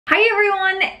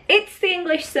everyone, it's the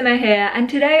English Simmer here, and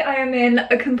today I am in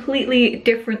a completely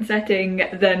different setting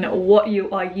than what you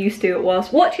are used to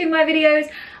whilst watching my videos.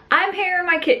 I'm here in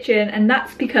my kitchen, and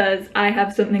that's because I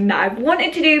have something that I've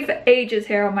wanted to do for ages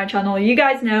here on my channel. You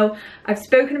guys know I've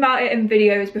spoken about it in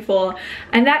videos before,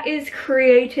 and that is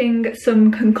creating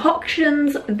some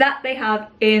concoctions that they have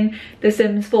in The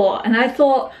Sims 4. And I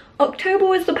thought October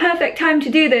was the perfect time to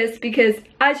do this because,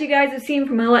 as you guys have seen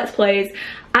from my Let's Plays,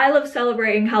 I love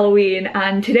celebrating Halloween,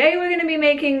 and today we're going to be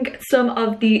making some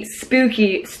of the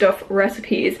spooky stuff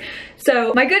recipes.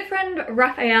 So my good friend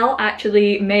Raphael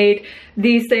actually made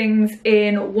these things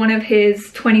in one of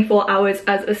his 24 hours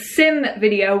as a sim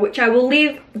video, which I will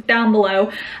leave down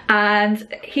below,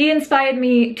 and he inspired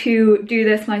me to do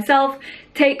this myself,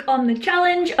 take on the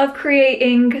challenge of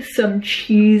creating some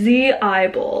cheesy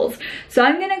eyeballs. So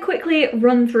I'm going to quickly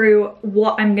run through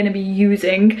what I'm going to be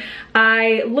using.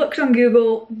 I looked on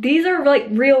Google. These are like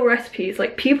real recipes,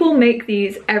 like people make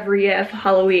these every year for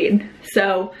Halloween.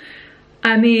 So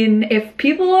I mean, if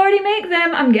people already make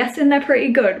them, I'm guessing they're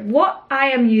pretty good. What I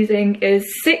am using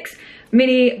is 6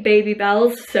 mini baby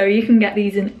bells, so you can get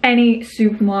these in any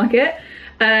supermarket.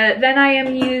 Then I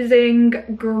am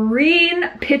using green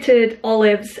pitted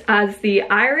olives as the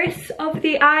iris of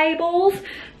the eyeballs.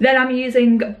 Then I'm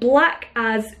using black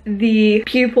as the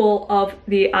pupil of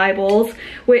the eyeballs,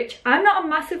 which I'm not a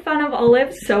massive fan of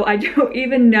olives, so I don't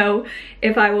even know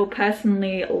if I will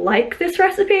personally like this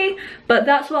recipe, but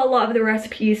that's what a lot of the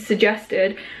recipes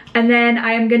suggested. And then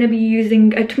I am going to be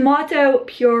using a tomato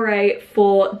puree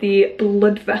for the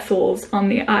blood vessels on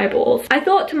the eyeballs. I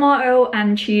thought tomato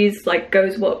and cheese like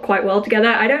goes quite well together.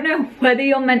 I don't know whether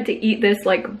you're meant to eat this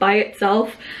like by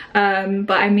itself,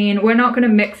 but I mean, we're not going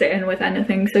to mix it in with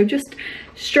anything, so just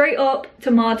straight up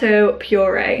tomato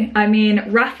puree. I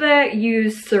mean, Rafa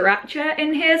used sriracha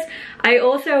in his. I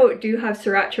also do have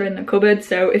sriracha in the cupboard,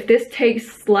 so if this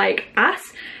tastes like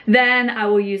ass, then I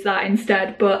will use that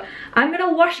instead. But I'm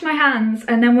gonna wash my hands,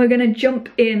 and then we're gonna jump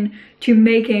in to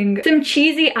making some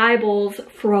cheesy eyeballs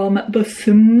from The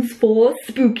Sims 4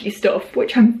 spooky stuff,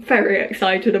 which I'm very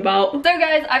excited about. So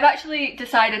guys, I've actually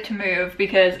decided to move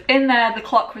because in there the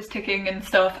clock was ticking and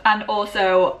stuff, and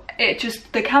also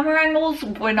the camera angles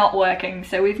were not working.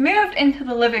 So we've moved into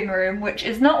the living room, which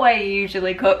is not where you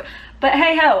usually cook, but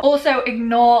hey ho. Also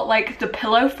ignore like the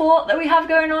pillow fort that we have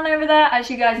going on over there. As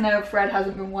you guys know, Fred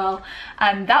hasn't been well,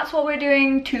 and that's what we're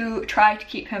doing to try to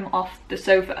keep him off the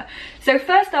sofa. So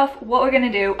first off, what we're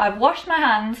gonna do, I've washed my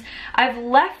hands, I've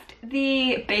left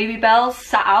the baby bells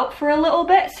sat out for a little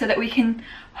bit so that we can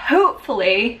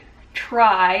hopefully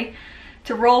try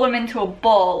to roll them into a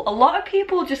ball. A lot of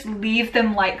people just leave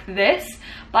them like this,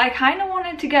 but I kind of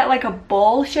wanted to get like a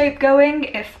ball shape going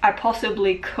if I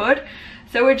possibly could.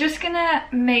 So we're just gonna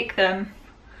make them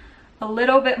a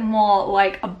little bit more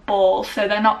like a ball so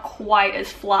they're not quite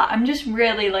as flat. I'm just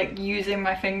really like using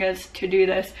my fingers to do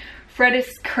this. Fred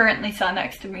is currently sat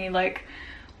next to me like,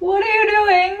 what are you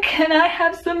doing? Can I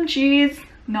have some cheese?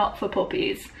 Not for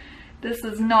puppies. This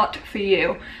is not for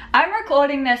you. I'm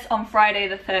recording this on Friday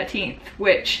the 13th,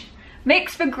 which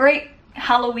makes for great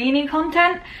Halloween-y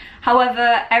content.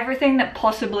 However, everything that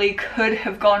possibly could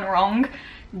have gone wrong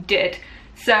did.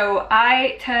 So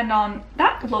I turned on,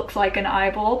 that looks like an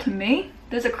eyeball to me.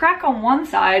 There's a crack on one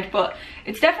side, but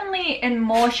it's definitely in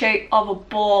more shape of a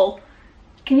ball.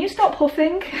 Can you stop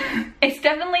huffing? It's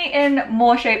definitely in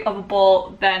more shape of a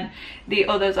ball than the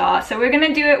others are. So we're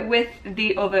gonna do it with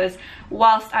the others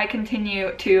whilst I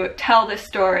continue to tell this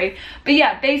story. But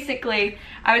yeah, basically,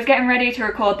 I was getting ready to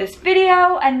record this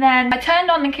video, and then I turned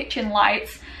on the kitchen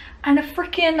lights and a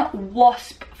freaking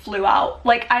wasp flew out.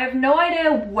 Like, I have no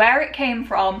idea where it came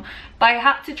from, but I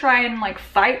had to try and like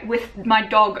fight with my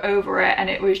dog over it, and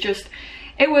it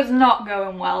was not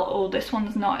going well. Oh, this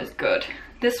one's not as good.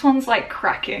 This one's like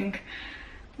cracking,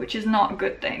 which is not a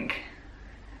good thing.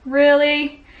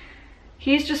 Really?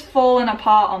 He's just fallen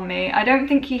apart on me. I don't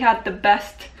think he had the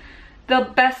best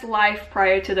life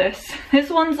prior to this.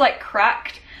 This one's like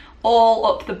cracked all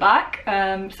up the back,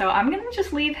 so I'm gonna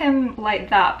just leave him like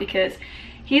that because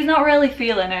he's not really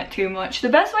feeling it too much. The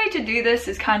best way to do this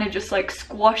is kind of just like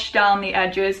squash down the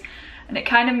edges, and it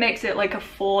kind of makes it like a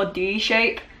 4D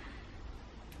shape.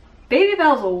 Baby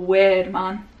bells are weird,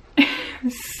 man.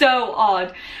 So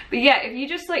odd. But yeah, if you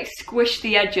just like squish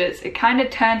the edges, it kind of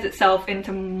turns itself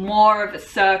into more of a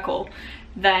circle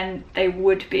than they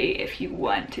would be if you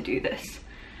weren't to do this.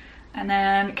 And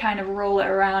then kind of roll it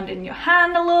around in your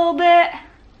hand a little bit,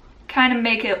 kind of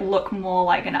make it look more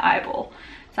like an eyeball.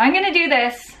 So I'm gonna do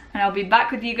this and I'll be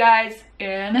back with you guys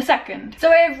in a second. So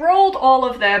I've rolled all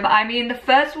of them. I mean, the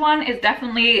first one is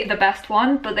definitely the best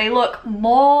one, but they look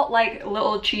more like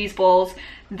little cheese balls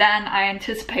than I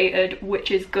anticipated,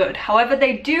 which is good. However,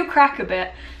 they do crack a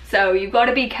bit, so you've got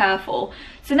to be careful.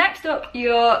 So next up,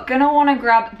 you're gonna want to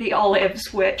grab the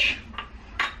olives, which,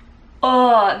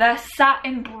 oh, they're sat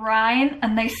in brine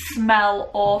and they smell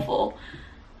awful.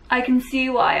 I can see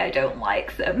why I don't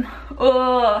like them.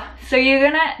 Oh, so you're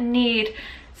gonna need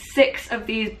 6 of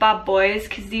these bad boys,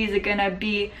 because these are gonna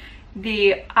be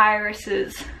the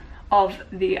irises of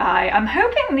the eye. I'm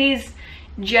hoping these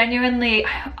genuinely,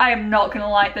 I am not gonna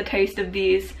like the taste of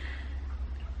these.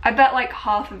 I bet like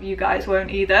half of you guys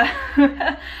won't either.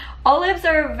 Olives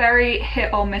are a very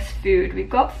hit or miss food. We've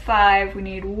got 5, we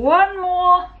need 1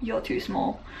 more. You're too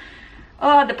small.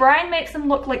 Oh, the brine makes them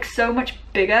look like so much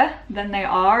bigger than they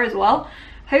are as well.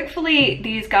 Hopefully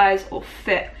these guys will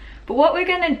fit. But what we're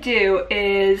gonna do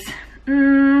is,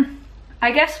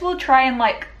 I guess we'll try and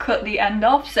like cut the end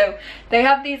off. So they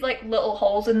have these like little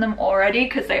holes in them already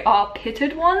because they are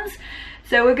pitted ones.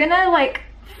 So we're gonna like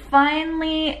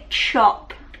finely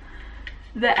chop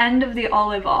the end of the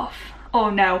olive off.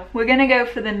 Oh no, we're gonna go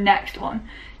for the next one.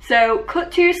 So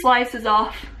cut 2 slices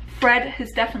off. Fred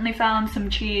has definitely found some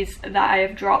cheese that I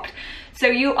have dropped. So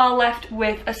you are left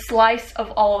with a slice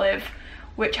of olive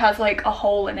which has like a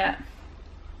hole in it.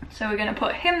 So we're gonna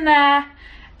put him there,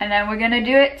 and then we're gonna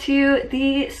do it to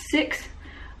the 6.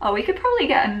 Oh, we could probably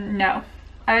get no.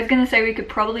 I was gonna say we could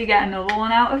probably get another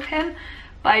one out of him,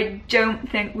 but I don't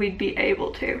think we'd be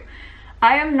able to.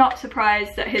 I am not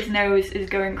surprised that his nose is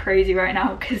going crazy right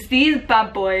now, because these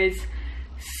bad boys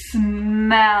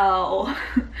smell.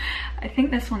 I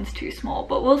think this one's too small,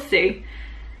 but we'll see.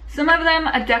 Some of them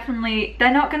are definitely,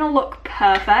 they're not gonna look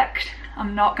perfect,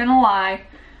 I'm not gonna lie.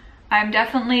 I'm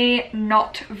definitely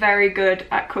not very good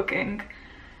at cooking,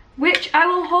 which I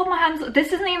will hold my hands.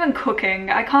 This isn't even cooking.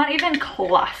 I can't even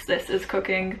class this as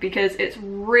cooking because it's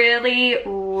really,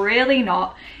 really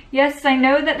not. Yes, I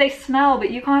know that they smell,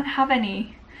 but you can't have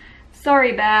any.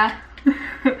 Sorry, bear.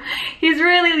 He's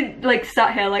really like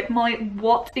sat here like, Molly,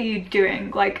 what are you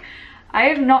doing? Like, I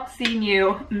have not seen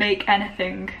you make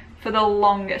anything for the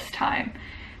longest time.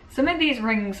 Some of these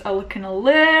rings are looking a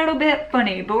little bit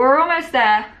funny, but we're almost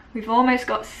there. We've almost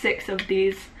got 6 of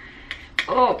these.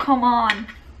 Oh, come on.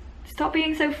 Stop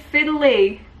being so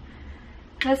fiddly.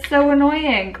 That's so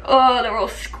annoying. Oh, they're all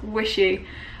squishy.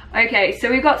 Okay, so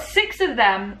we've got 6 of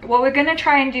them. What we're gonna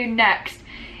try and do next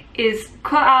is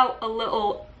cut out a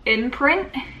little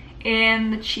imprint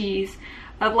in the cheese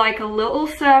of like a little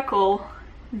circle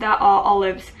that our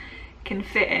olives can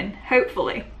fit in,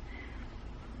 hopefully.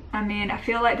 I mean, I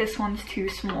feel like this one's too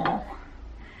small.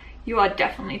 You are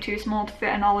definitely too small to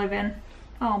fit an olive in.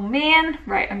 Oh man.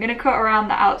 Right, I'm gonna cut around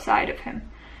the outside of him.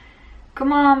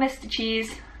 Come on, Mr.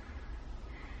 Cheese.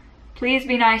 Please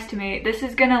be nice to me. This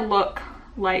is gonna look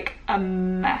like a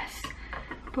mess.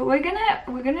 But we're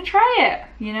gonna try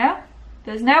it, you know?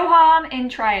 There's no harm in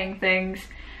trying things.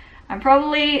 I'm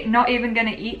probably not even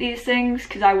gonna eat these things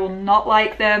because I will not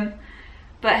like them.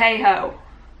 But hey ho.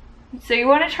 So you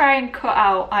want to try and cut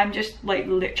out, I'm just like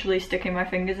literally sticking my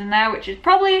fingers in there, which is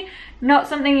probably not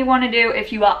something you want to do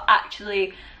if you are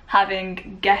actually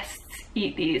having guests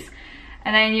eat these.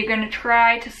 And then you're going to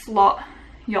try to slot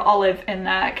your olive in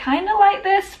there, kind of like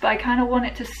this, but I kind of want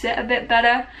it to sit a bit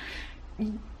better.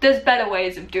 There's better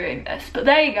ways of doing this, but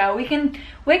there you go.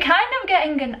 We're kind of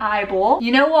getting an eyeball.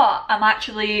 You know what? I'm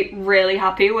actually really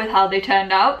happy with how they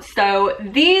turned out. So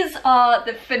these are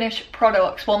the finished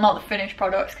products. Well, not the finished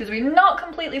products because we've not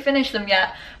completely finished them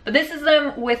yet, but this is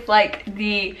them with like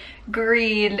the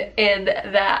green in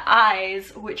their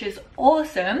eyes, which is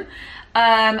awesome.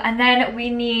 And then we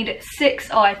need 6,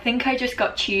 oh, I think I just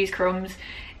got cheese crumbs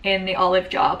in the olive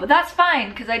jar, but that's fine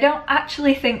because I don't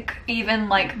actually think even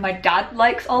like my dad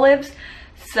likes olives,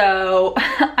 so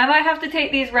I might have to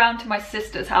take these round to my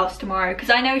sister's house tomorrow because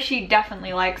I know she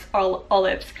definitely likes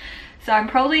olives. So I'm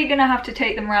probably gonna have to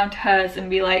take them round to hers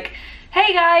and be like,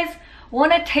 hey guys,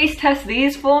 want to taste test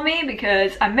these for me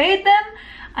because I made them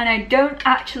and I don't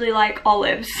actually like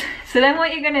olives. So then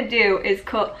what you're gonna do is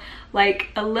cut like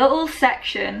a little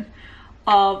section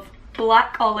of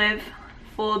black olive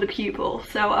for the pupil.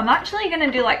 So I'm actually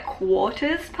gonna do like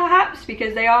quarters perhaps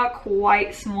because they are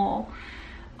quite small.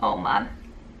 Oh man,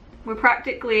 we're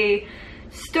practically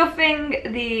stuffing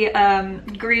the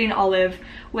green olive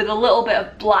with a little bit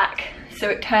of black so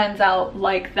it turns out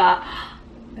like that.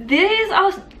 These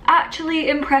are actually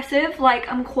impressive. Like,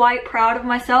 I'm quite proud of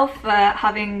myself for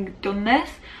having done this,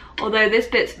 although this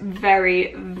bit's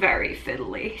very, very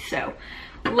fiddly. So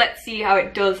let's see how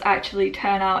it does actually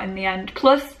turn out in the end.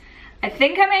 Plus, I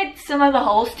think I made some of the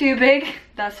holes too big,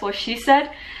 that's what she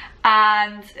said,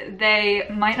 and they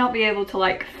might not be able to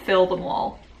like fill them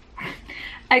all.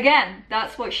 Again,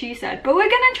 that's what she said, but we're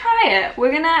gonna try it.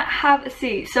 We're gonna have a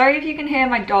see. Sorry if you can hear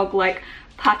my dog like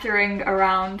pattering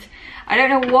around. I don't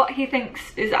know what he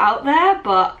thinks is out there,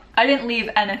 but I didn't leave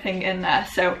anything in there,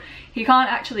 so he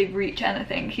can't actually reach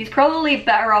anything. He's probably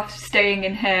better off staying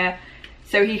in here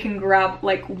so he can grab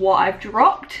like what I've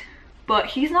dropped, but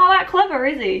he's not that clever,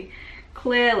 is he?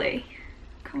 Clearly.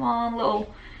 Come on,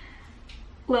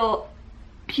 little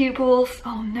pupils.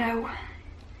 Oh no.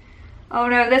 Oh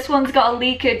no, this one's got a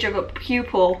leakage of a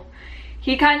pupil.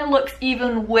 He kind of looks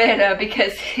even weirder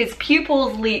because his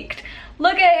pupil's leaked.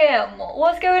 Look at him.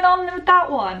 What's going on with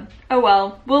that one? Oh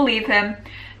well, we'll leave him.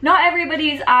 Not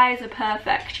everybody's eyes are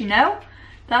perfect, you know?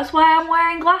 That's why I'm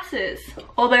wearing glasses.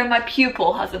 Although my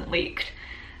pupil hasn't leaked.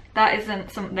 That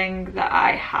isn't something that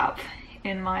I have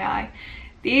in my eye.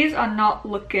 These are not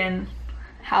looking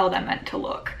how they're meant to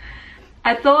look.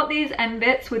 I thought these end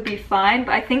bits would be fine,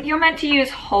 but I think you're meant to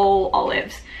use whole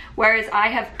olives, whereas I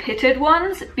have pitted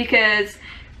ones because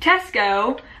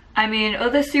Tesco, I mean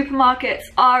other supermarkets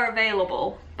are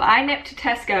available, but I nipped to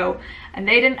Tesco and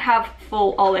they didn't have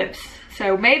full olives.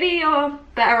 So maybe you're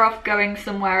better off going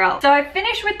somewhere else. So I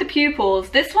finished with the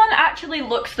pupils. This one actually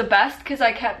looks the best because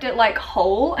I kept it like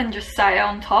whole and just sat it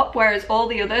on top, whereas all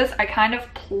the others I kind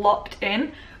of plopped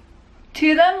in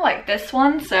to them like this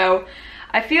one. So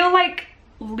I feel like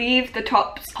leave the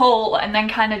tops whole and then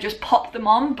kind of just pop them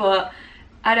on, but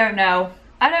I don't know.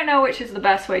 I don't know which is the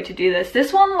best way to do this.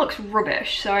 This one looks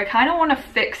rubbish, so I kind of want to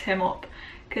fix him up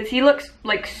because he looks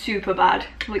like super bad,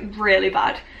 like really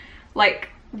bad, like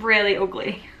really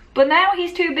ugly. But now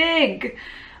he's too big.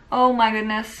 Oh my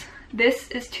goodness, this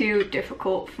is too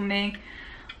difficult for me.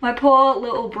 My poor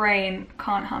little brain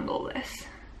can't handle this.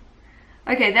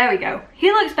 Okay, there we go.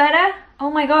 He looks better. Oh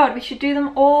my god, we should do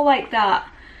them all like that.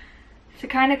 To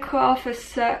kind of cut off a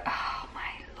oh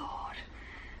my lord.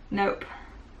 Nope.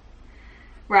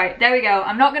 Right, there we go.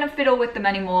 I'm not going to fiddle with them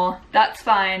anymore. That's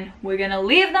fine. We're going to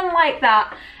leave them like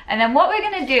that. And then what we're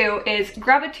going to do is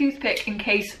grab a toothpick in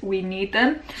case we need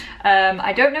them.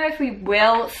 I don't know if we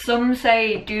will. Some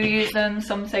say do use them,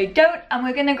 some say don't. And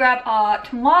we're going to grab our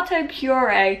tomato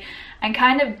puree and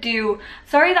kind of do...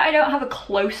 Sorry that I don't have a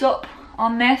close-up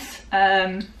on this.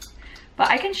 But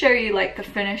I can show you like the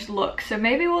finished look. So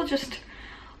maybe we'll just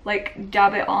like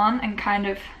dab it on and kind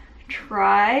of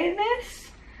try this.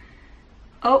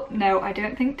 Oh no, I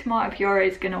don't think tomato puree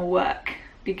is gonna work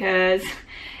because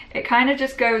it kind of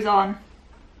just goes on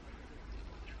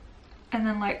and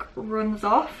then like runs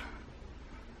off.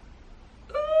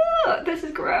 Ugh, this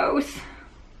is gross.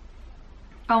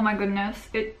 Oh my goodness,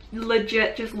 it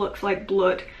legit just looks like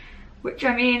blood, which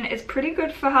I mean is pretty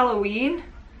good for Halloween,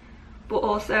 but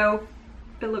also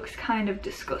it looks kind of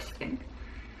disgusting.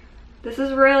 This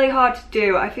is really hard to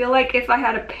do. I feel like if I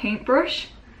had a paintbrush,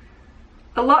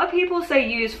 a lot of people say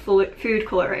use food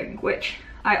coloring, which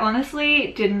I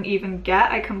honestly didn't even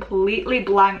get. I completely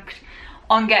blanked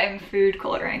on getting food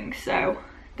coloring, so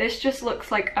this just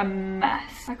looks like a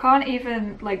mess. I can't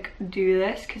even like do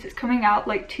this because it's coming out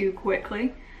like too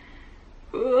quickly.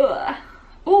 Ugh.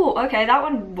 Oh, okay, that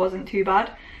one wasn't too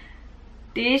bad.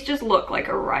 These just look like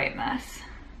a right mess.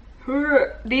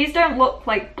 These don't look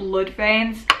like blood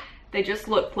veins. They just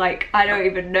look like I don't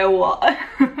even know what.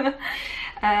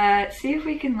 See if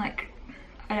we can like,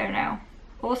 I don't know.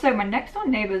 Also, my next door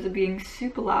neighbors are being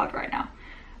super loud right now.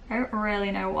 I don't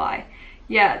really know why.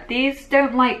 Yeah, these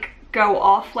don't like go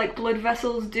off like blood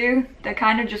vessels do. They're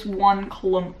kind of just one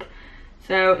clump.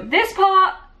 So this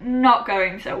part, not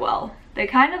going so well. They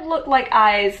kind of look like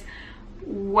eyes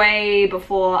way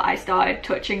before I started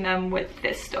touching them with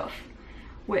this stuff.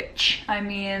 Which, I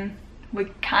mean, we're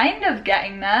kind of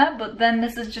getting there, but then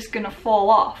this is just gonna fall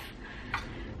off.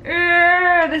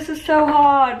 This is so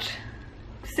hard.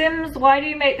 Sims, why do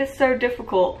you make this so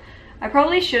difficult? I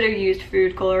probably should have used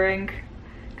food coloring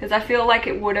because I feel like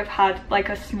it would have had like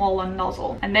a smaller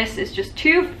nozzle. And this is just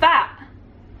too fat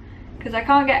because I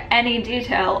can't get any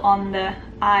detail on the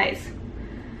eyes.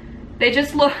 They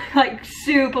just look like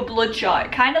super bloodshot.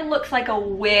 It kind of looks like a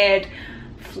weird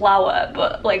flower,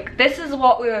 but like this is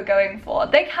what we were going for.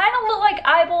 They kind of look like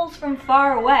eyeballs from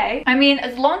far away. I mean,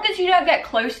 as long as you don't get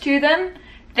close to them,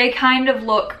 they kind of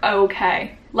look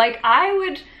okay. Like I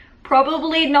would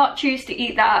probably not choose to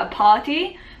eat that at a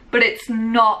party, but it's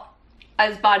not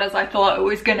as bad as I thought it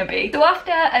was gonna be. So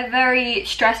after a very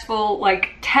stressful like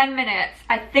 10 minutes,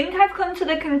 I think I've come to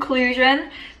the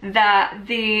conclusion that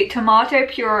the tomato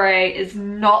puree is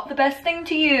not the best thing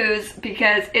to use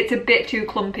because it's a bit too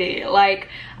clumpy. Like,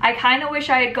 I kind of wish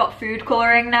I had got food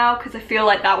coloring now because I feel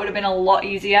like that would have been a lot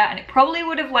easier, and it probably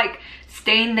would have like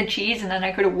stained the cheese and then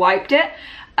I could have wiped it.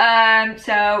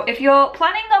 So if you're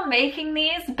planning on making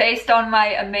these based on my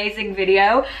amazing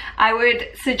video, I would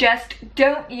suggest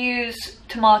don't use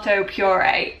tomato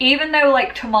puree. Even though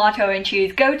like tomato and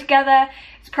cheese go together,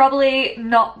 it's probably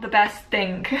not the best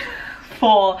thing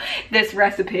for this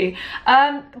recipe.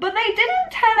 But they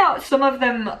didn't turn out, some of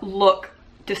them look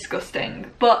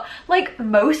disgusting, but like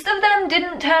most of them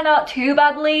didn't turn out too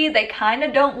badly. They kind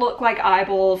of don't look like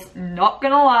eyeballs, not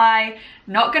gonna lie,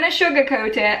 not gonna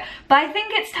sugarcoat it, but I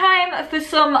think it's time for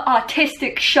some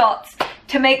artistic shots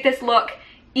to make this look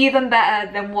even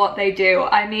better than what they do.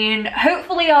 I mean,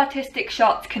 hopefully artistic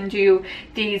shots can do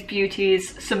these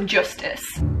beauties some justice.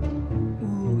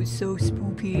 Ooh, so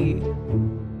spooky.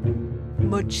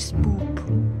 Much spoop.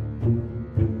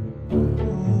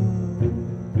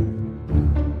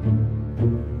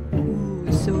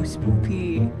 So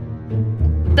spooky.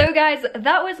 So guys,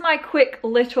 that was my quick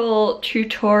little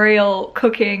tutorial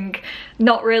cooking,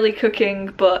 not really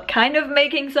cooking, but kind of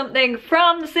making something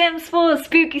from The Sims 4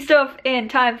 spooky stuff in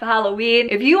time for Halloween.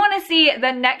 If you want to see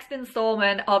the next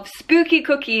installment of spooky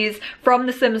cookies from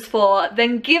The Sims 4,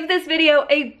 then give this video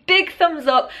a big thumbs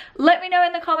up. Let me know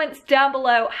in the comments down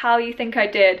below how you think I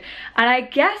did. And I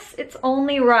guess it's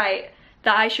only right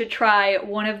that I should try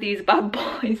one of these bad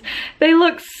boys. They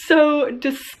look so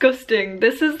disgusting.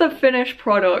 This is the finished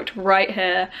product right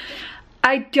here.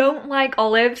 I don't like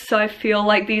olives, so I feel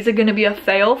like these are gonna be a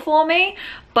fail for me,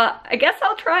 but I guess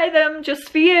I'll try them just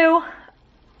for you.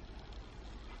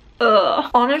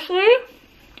 Ugh. Honestly,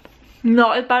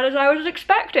 not as bad as I was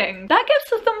expecting. That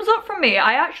gets a thumbs up from me.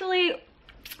 I actually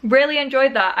really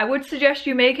enjoyed that. I would suggest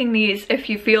you making these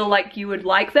if you feel like you would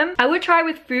like them. I would try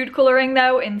with food coloring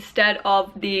though instead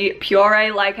of the puree,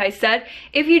 like I said.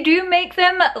 If you do make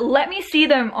them, let me see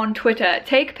them on Twitter.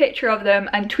 Take a picture of them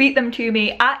and tweet them to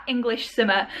me at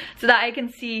EnglishSimmer so that I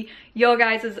can see your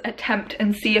guys' attempt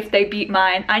and see if they beat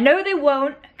mine. I know they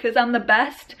won't because I'm the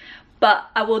best,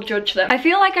 but I will judge them. I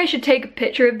feel like I should take a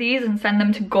picture of these and send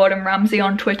them to Gordon Ramsay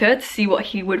on Twitter to see what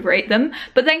he would rate them.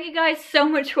 But thank you guys so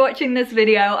much for watching this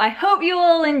video. I hope you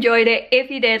all enjoyed it.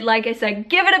 If you did, like I said,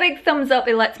 give it a big thumbs up.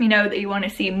 It lets me know that you want to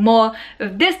see more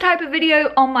of this type of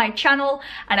video on my channel.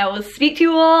 And I will speak to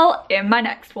you all in my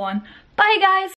next one. Bye guys!